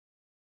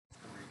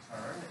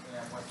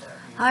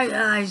Hi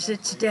guys,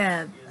 it's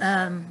Deb.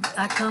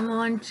 I come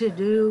on to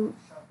do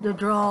the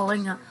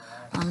drawing.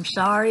 I'm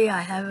sorry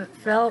I haven't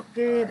felt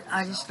good.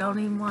 I just don't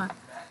even want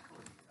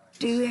to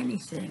do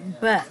anything.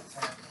 But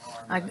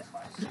I,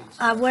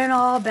 I went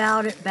all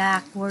about it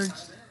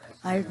backwards.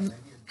 I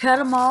cut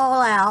them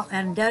all out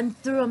and done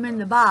threw them in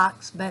the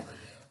box. But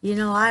you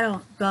know I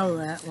don't go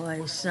that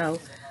way. So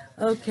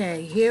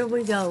okay, here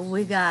we go.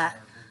 We got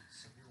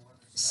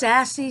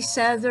sassy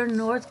Southern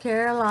North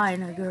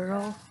Carolina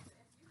girl.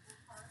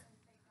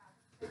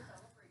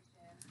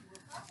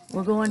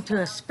 We're going to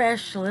a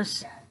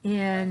specialist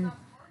in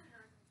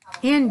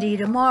Indy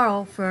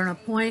tomorrow for an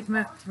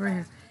appointment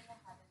for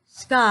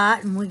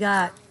Scott, and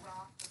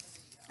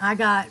I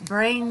got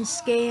brain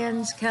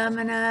scans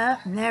coming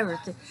up and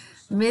everything.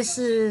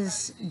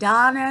 Mrs.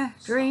 Donna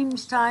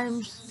Dreams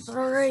times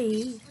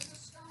 3.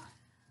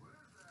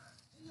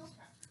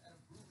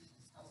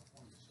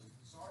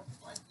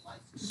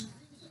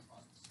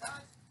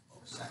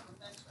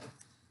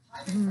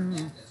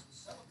 Man,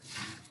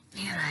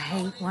 I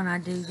hate when I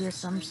do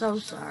this. I'm so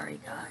sorry,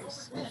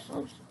 guys.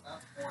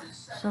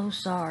 So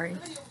sorry.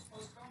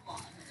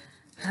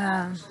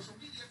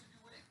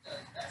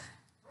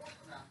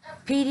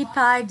 Petey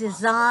Pie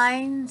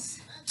Designs.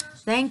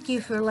 Thank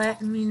you for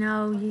letting me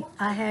know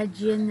I had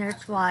you in there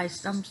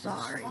twice. I'm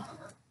sorry.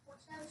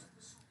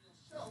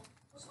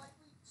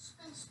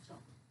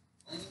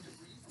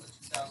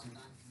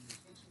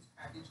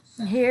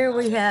 And here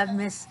we have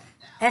Miss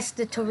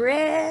Esther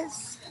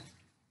Torres.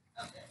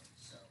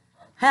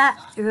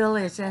 Ha,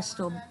 really, it's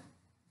Esther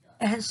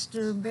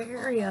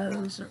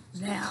Barrios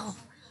now.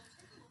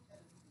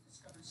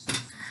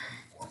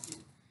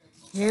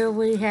 Here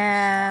we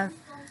have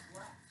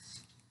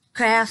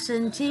Crafts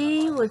and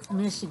Tea with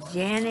Miss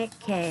Janet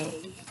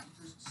Kay.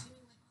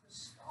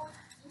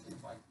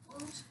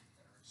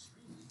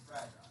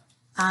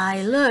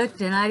 I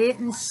looked and I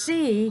didn't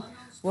see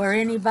where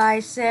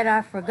anybody said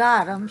I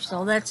forgot them,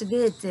 so that's a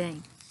good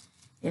thing.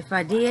 If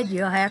I did,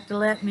 you'll have to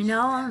let me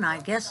know, and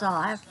I guess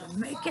I'll have to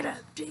make it up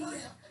to you.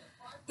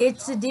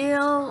 It's a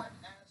deal,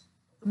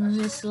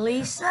 Miss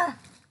Lisa.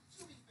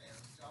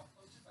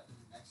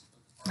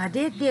 I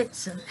did get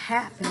some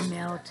Happy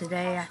Mail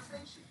today. I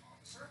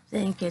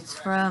think it's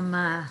from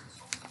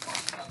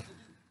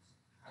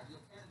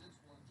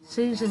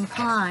Susan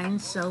Klein,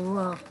 so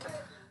we'll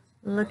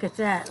look at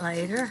that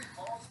later.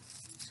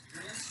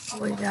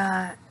 We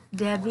got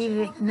Debbie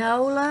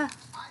Vignola.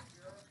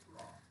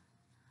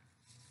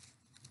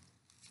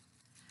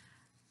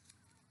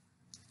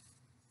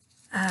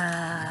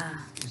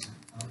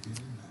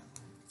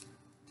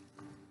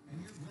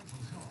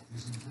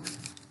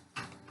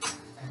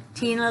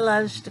 Tina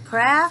Loves to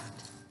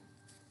Craft.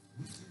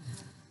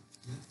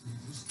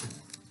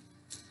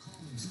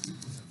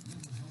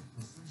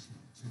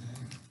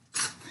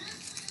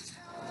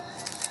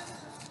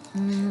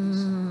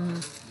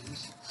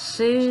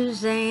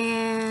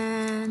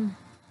 Suzanne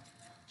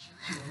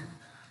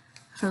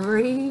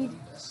Reed.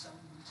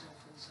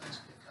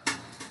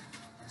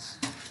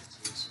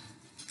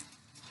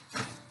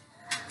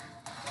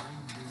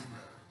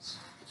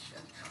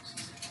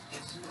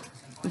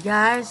 You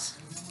guys,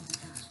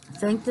 I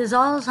think this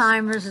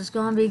Alzheimer's is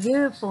going to be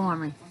good for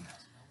me.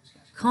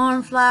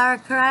 Cornflower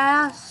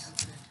Crafts.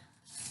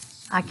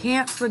 I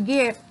can't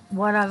forget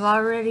what I've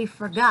already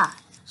forgot,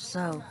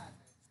 so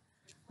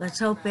let's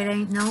hope it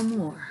ain't no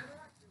more.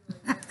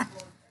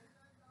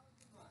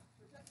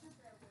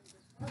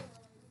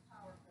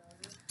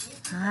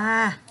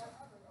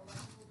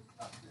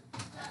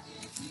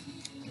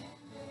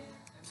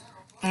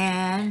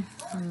 And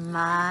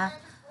my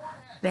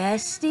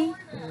bestie,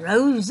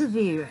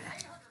 Rosavera.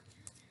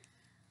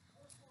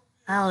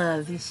 I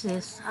love you,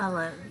 sis. I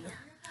love you.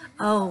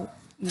 Oh,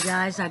 you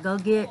guys, I go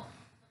get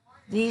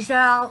these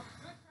out.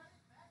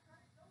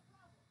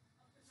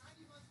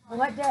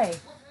 What day?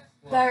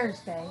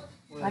 Thursday.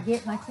 I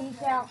get my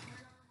teeth out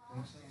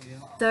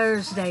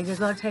Thursday. They're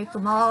going to take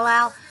them all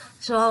out.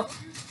 So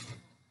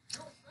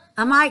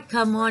I might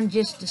come on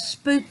just to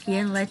spook you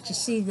and let you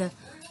see the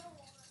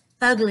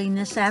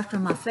ugliness after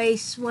my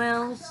face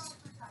swells.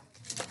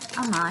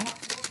 I might.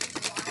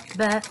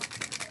 But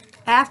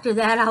after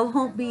that, I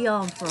won't be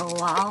on for a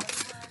while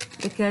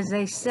because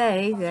they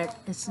say that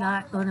it's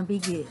not going to be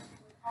good.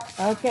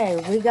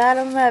 Okay, we got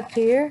them up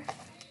here.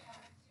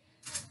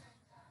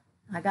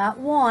 I got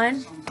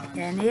one,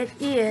 and it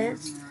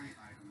is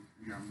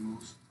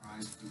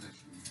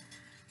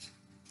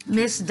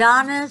Miss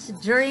Donna's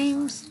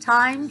Dreams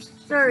times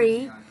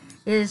 3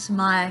 is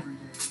my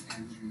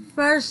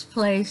first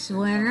place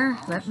winner.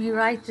 Let me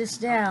write this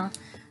down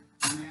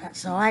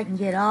so I can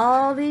get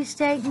all these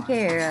taken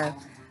care of.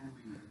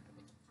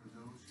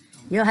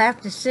 You'll have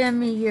to send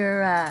me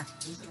your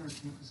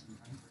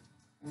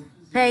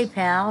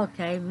PayPal.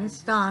 Okay,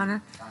 Miss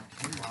Donna.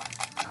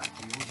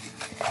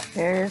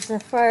 There's the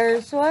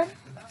first one.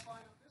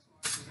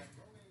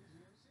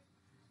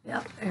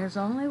 Yep, there's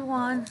only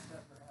one.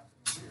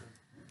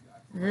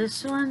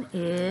 This one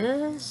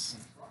is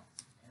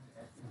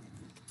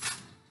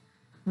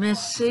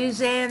Miss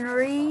Suzanne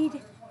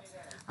Reed.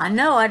 I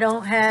know I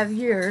don't have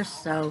yours,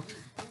 so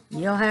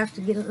you'll have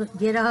to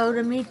get a hold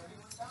of me.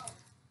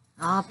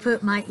 I'll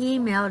put my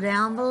email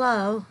down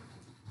below.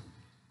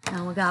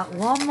 And we got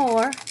one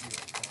more.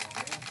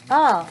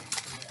 Oh,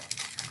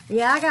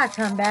 yeah, I got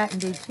to come back and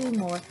do 2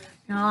 more.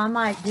 No, I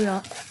might do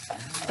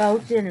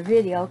both in a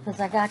video because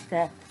I got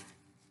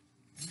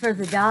for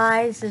the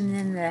dies and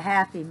then the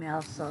Happy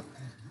Mail. So,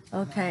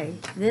 okay,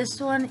 this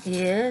one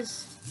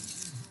is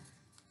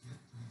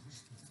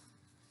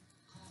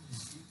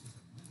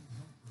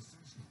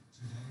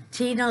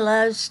Tina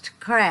Loves to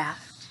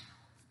Craft.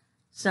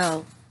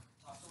 So,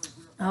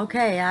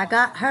 okay, I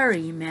got her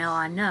email,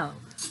 I know.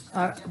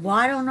 Well,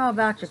 I don't know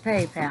about your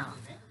PayPal.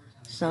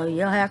 So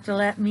you'll have to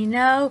let me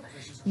know.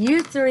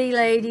 You 3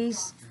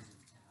 ladies,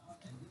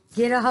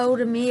 get a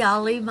hold of me.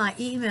 I'll leave my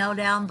email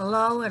down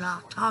below and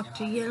I'll talk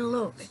to you in a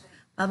little bit.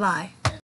 Bye-bye.